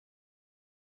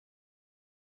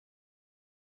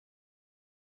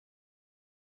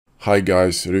Hi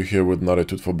guys, Ryu here with another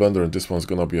tutorial for Blender, and this one's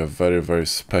gonna be a very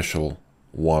special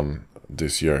one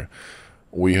this year.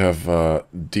 We have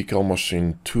Decal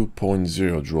Machine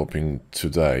 2.0 dropping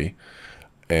today,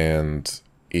 and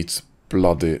it's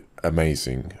bloody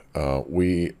amazing.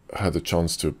 We had a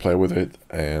chance to play with it,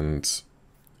 and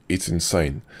it's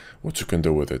insane what you can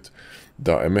do with it.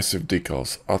 The emissive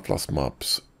decals, atlas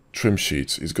maps, trim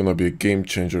sheets is gonna be a game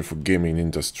changer for gaming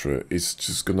industry. It's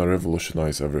just gonna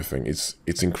revolutionize everything. It's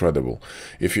incredible.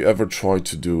 If you ever try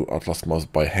to do atlas maps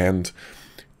by hand,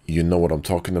 you know what I'm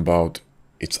talking about.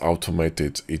 It's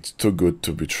automated, it's too good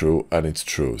to be true, and it's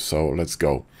true. So let's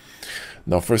go.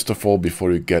 Now, first of all,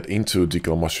 before you get into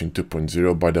Decal Machine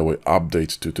 2.0, by the way,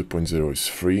 update to 2.0 is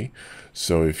free.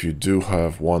 So if you do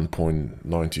have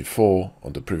 1.94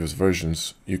 on the previous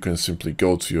versions, you can simply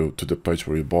go to the page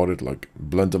where you bought it, like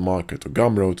Blender Market or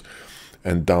Gumroad,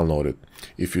 and download it.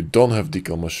 If you don't have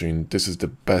Decal Machine, this is the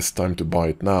best time to buy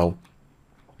it now.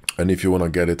 And if you want to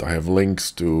get it, I have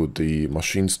links to the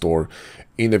machine store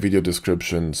in the video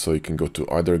description, so you can go to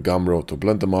either Gumroad or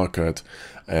Blender Market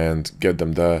and get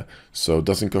them there. So it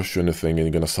doesn't cost you anything, and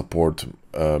you're going to support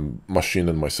Machine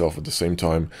and myself at the same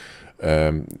time.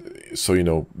 So, you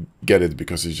know, get it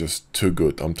because it's just too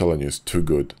good. I'm telling you, it's too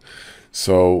good.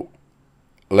 So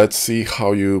let's see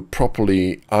how you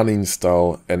properly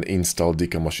uninstall and install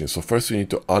Decal Machine. So first you need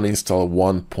to uninstall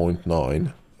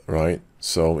 1.9, right?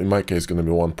 So in my case, it's going to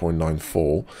be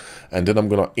 1.94, and then I'm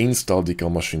going to install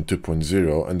Decal Machine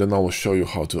 2.0, and then I will show you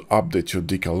how to update your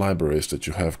Decal libraries that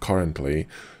you have currently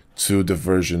to the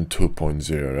version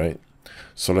 2.0, right?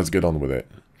 So let's get on with it.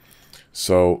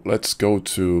 So let's go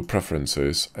to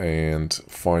Preferences and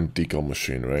find Decal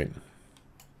Machine, right?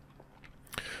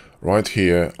 Right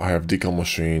here, I have Decal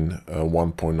Machine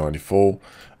 1.94.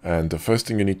 And the first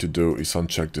thing you need to do is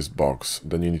uncheck this box.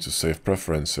 Then you need to save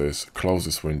preferences, close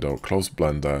this window, close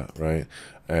Blender, right?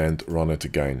 And run it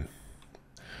again.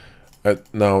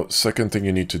 Now, second thing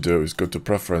you need to do is go to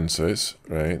preferences,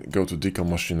 right? Go to Decal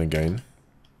Machine again.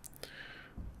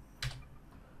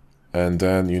 And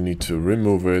then you need to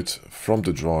remove it from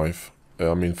the drive,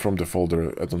 from the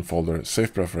folder, add-on folder,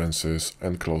 save preferences,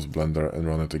 and close Blender and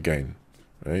run it again,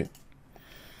 right?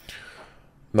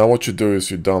 Now what you do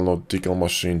is you download Decal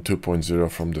Machine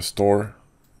 2.0 from the store.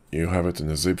 You have it in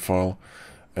a zip file,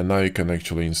 and now you can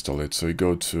actually install it. So you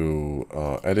go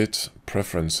to Edit,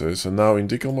 Preferences, and now in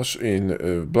Decal Machine,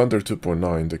 Blender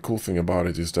 2.9, the cool thing about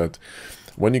it is that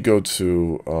when you go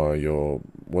to your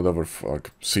whatever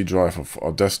like C drive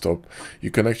or desktop,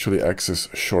 you can actually access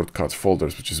shortcut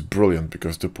folders, which is brilliant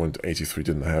because 2.83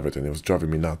 didn't have it, and it was driving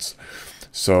me nuts.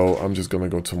 So I'm just gonna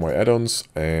go to my add-ons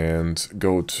and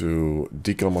go to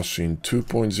Decal Machine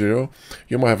 2.0.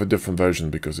 You might have a different version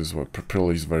because it's a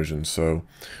pre-release version. So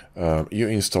you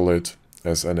install it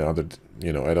as any other,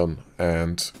 add-on,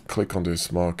 and click on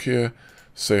this mark here,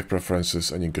 save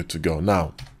preferences, and you're good to go.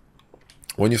 Now,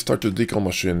 when you start the Decal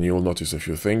Machine, you'll notice a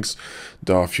few things.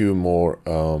 There are a few more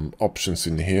options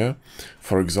in here.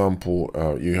 For example,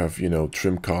 you have,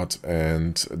 trim cut,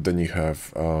 and then you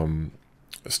have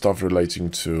stuff relating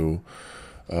to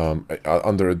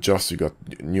under adjust, you got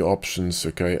new options.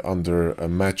 Okay, under a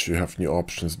match you have new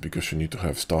options because you need to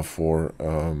have stuff for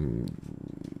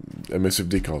emissive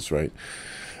decals, right?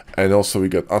 And also we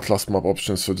got atlas map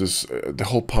options. So this the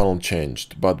whole panel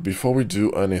changed. But before we do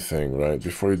anything, right,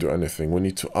 we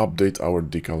need to update our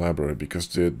Decal library, because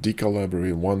the Decal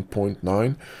library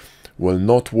 1.9 will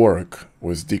not work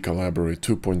with Decal library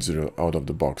 2.0 out of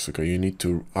the box. Okay, you need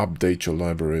to update your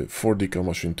library for Decal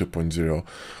Machine 2.0,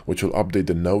 which will update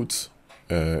the nodes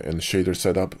and shader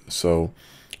setup. So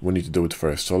we need to do it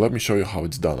first. So let me show you how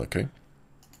it's done. Okay,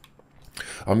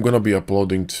 I'm gonna be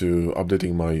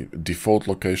updating my default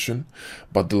location,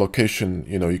 but the location,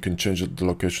 you can change the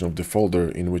location of the folder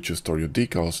in which you store your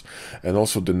decals, and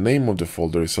also the name of the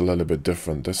folder is a little bit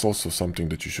different. That's also something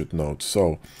that you should note.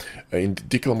 So in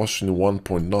Decal Machine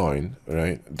 1.9,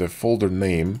 right, the folder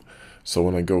name, so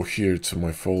when I go here to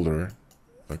my folder,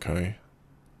 okay,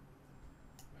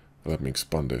 let me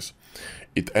expand this,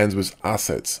 it ends with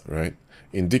assets, right?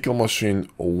 In Decal Machine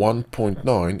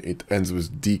 1.9, it ends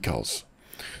with decals.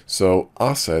 So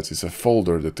assets is a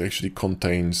folder that actually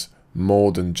contains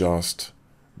more than just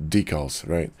decals,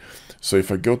 right? So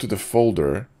if I go to the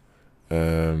folder,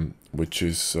 which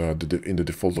is in the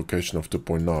default location of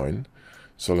 2.9,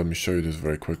 so let me show you this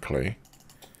very quickly.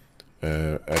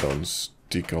 Add-ons,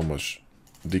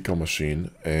 Decal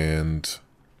Machine, and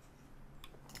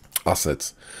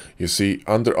assets. You see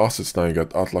under assets now you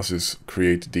got atlases,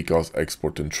 create, decals,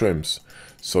 export, and trims.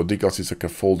 So decals is like a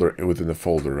folder within a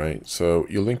folder, right? So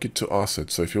you link it to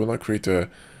assets. So if you want to create a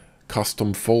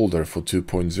custom folder for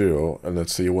 2.0, and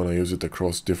let's say you want to use it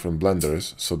across different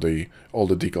blenders, so all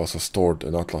the decals are stored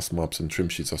and atlas maps and trim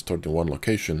sheets are stored in one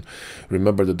location,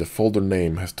 remember that the folder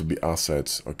name has to be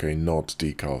assets, okay, not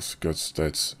decals, because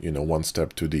that's, you know, one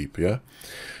step too deep. Yeah.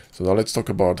 So now let's talk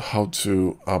about how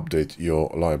to update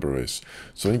your libraries.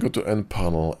 So when you go to End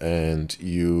Panel and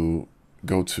you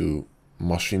go to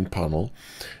Machine Panel,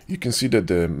 you can see that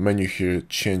the menu here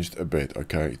changed a bit.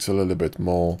 Okay, it's a little bit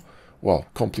more, well,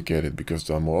 complicated because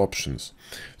there are more options.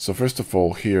 So first of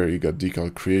all, here you got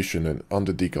Decal Creation, and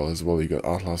under Decal as well you got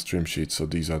Atlas Trim Sheets, so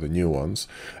these are the new ones.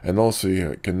 And also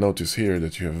you can notice here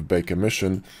that you have Bake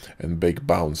Emission and Bake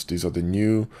Bounce. These are the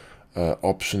new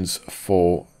options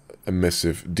for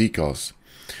emissive decals.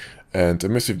 And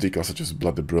emissive decals are just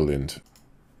bloody brilliant.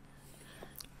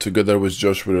 Together with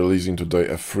Josh, we're releasing today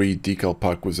a free decal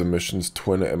pack with emissions,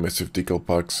 20 emissive decal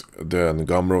packs. They're on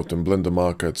Gumroad and Blender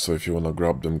Market, so if you want to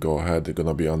grab them, go ahead. They're going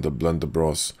to be under Blender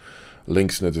Bros.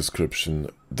 Links in the description.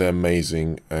 They're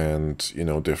amazing, and you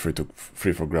know, they're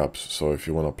free for grabs. So if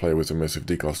you want to play with emissive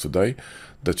decals today,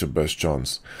 that's your best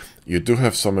chance. You do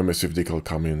have some emissive decal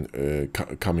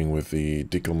coming with the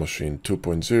Decal Machine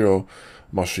 2.0.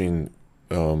 Machine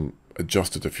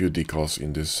adjusted a few decals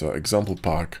in this example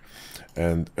pack,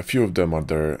 and a few of them are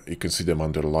there. You can see them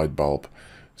under the light bulb.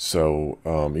 So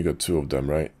you got 2 of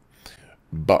them, right?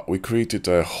 But we created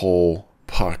a whole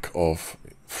pack of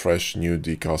fresh new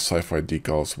decals, sci-fi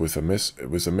decals with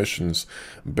emissions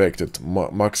baked at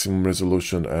maximum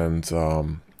resolution, and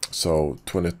so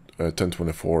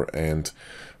 1024 and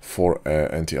 4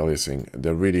 anti-aliasing.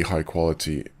 They're really high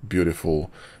quality,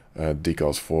 beautiful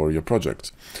decals for your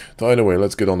project. So anyway,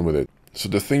 let's get on with it. So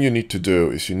the thing you need to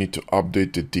do is you need to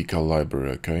update the decal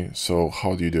library, okay? So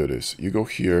how do you do this? You go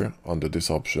here under this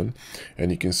option,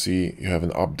 and you can see you have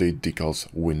an update decals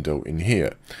window in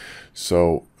here.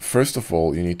 So first of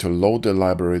all, you need to load the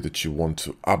library that you want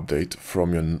to update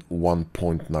from your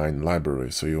 1.9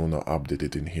 library. So you want to update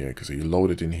it in here, because you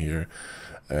load it in here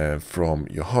from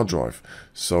your hard drive.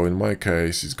 So in my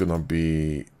case, it's gonna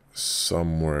be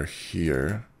somewhere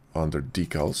here under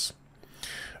decals.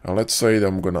 And let's say that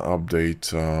I'm gonna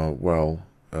update,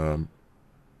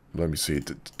 let me see,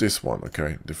 this one,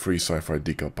 okay, the free sci-fi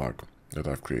decal pack that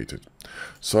I've created.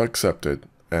 So accept it,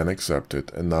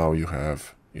 and now you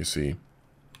see,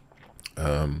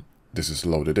 this is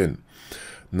loaded in.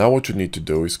 Now what you need to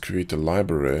do is create a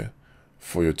library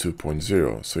for your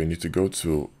 2.0. So you need to go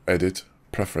to Edit,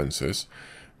 Preferences,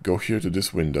 go here to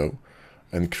this window,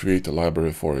 and create a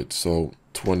library for it. So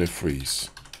 23s,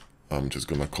 I'm just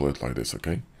gonna call it like this,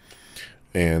 okay?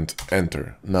 And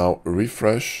enter. Now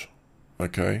refresh,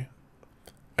 okay,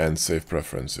 and save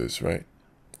preferences, right?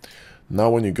 Now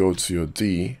when you go to your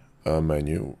D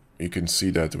menu, you can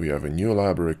see that we have a new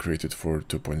library created for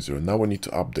 2.0. Now we need to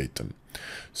update them.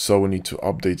 So we need to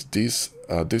update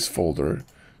this folder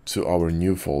to our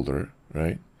new folder,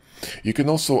 right? You can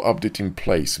also update in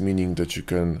place, meaning that you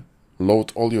can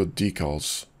load all your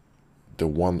decals, the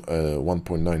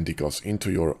 1.9 decals,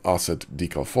 into your asset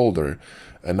decal folder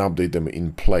and update them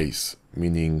in place,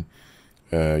 meaning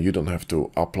you don't have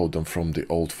to upload them from the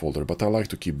old folder. But I like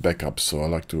to keep backups, so I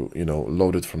like to, you know,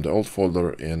 load it from the old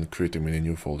folder and create them in a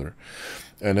new folder.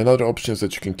 And another option is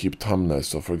that you can keep thumbnails.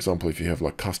 So for example, if you have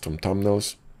like custom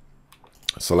thumbnails,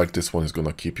 select this one, is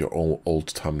gonna keep your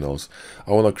old thumbnails.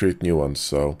 I want to create new ones.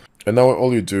 So, and now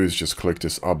all you do is just click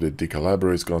this update decal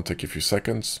library. It's gonna take a few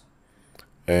seconds,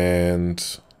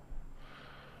 and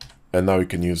now you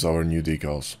can use our new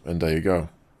decals, and there you go.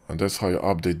 And that's how you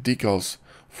update decals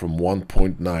from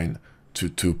 1.9 to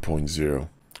 2.0.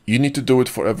 You need to do it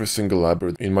for every single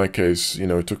library. In my case, you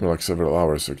know, it took me like several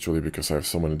hours actually, because I have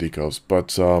so many decals.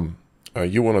 But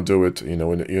you want to do it, you know,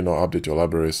 update your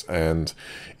libraries. And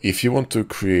if you want to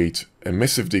create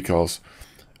emissive decals,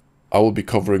 I will be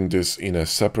covering this in a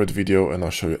separate video, and I'll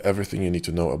show you everything you need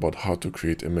to know about how to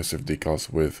create emissive decals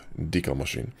with Decal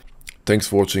Machine. Thanks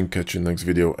for watching, catch you in the next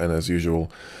video, and as usual,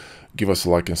 give us a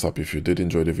like and sub if you did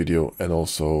enjoy the video, and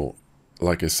also,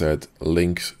 like I said,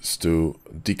 links to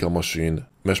Decal Machine,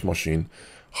 Mesh Machine,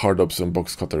 Hard-Ups and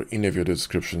Box Cutter in the video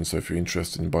description, so if you're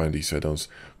interested in buying these add-ons,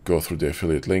 go through the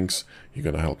affiliate links. You're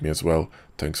gonna help me as well.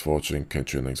 Thanks for watching,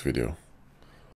 catch you in the next video.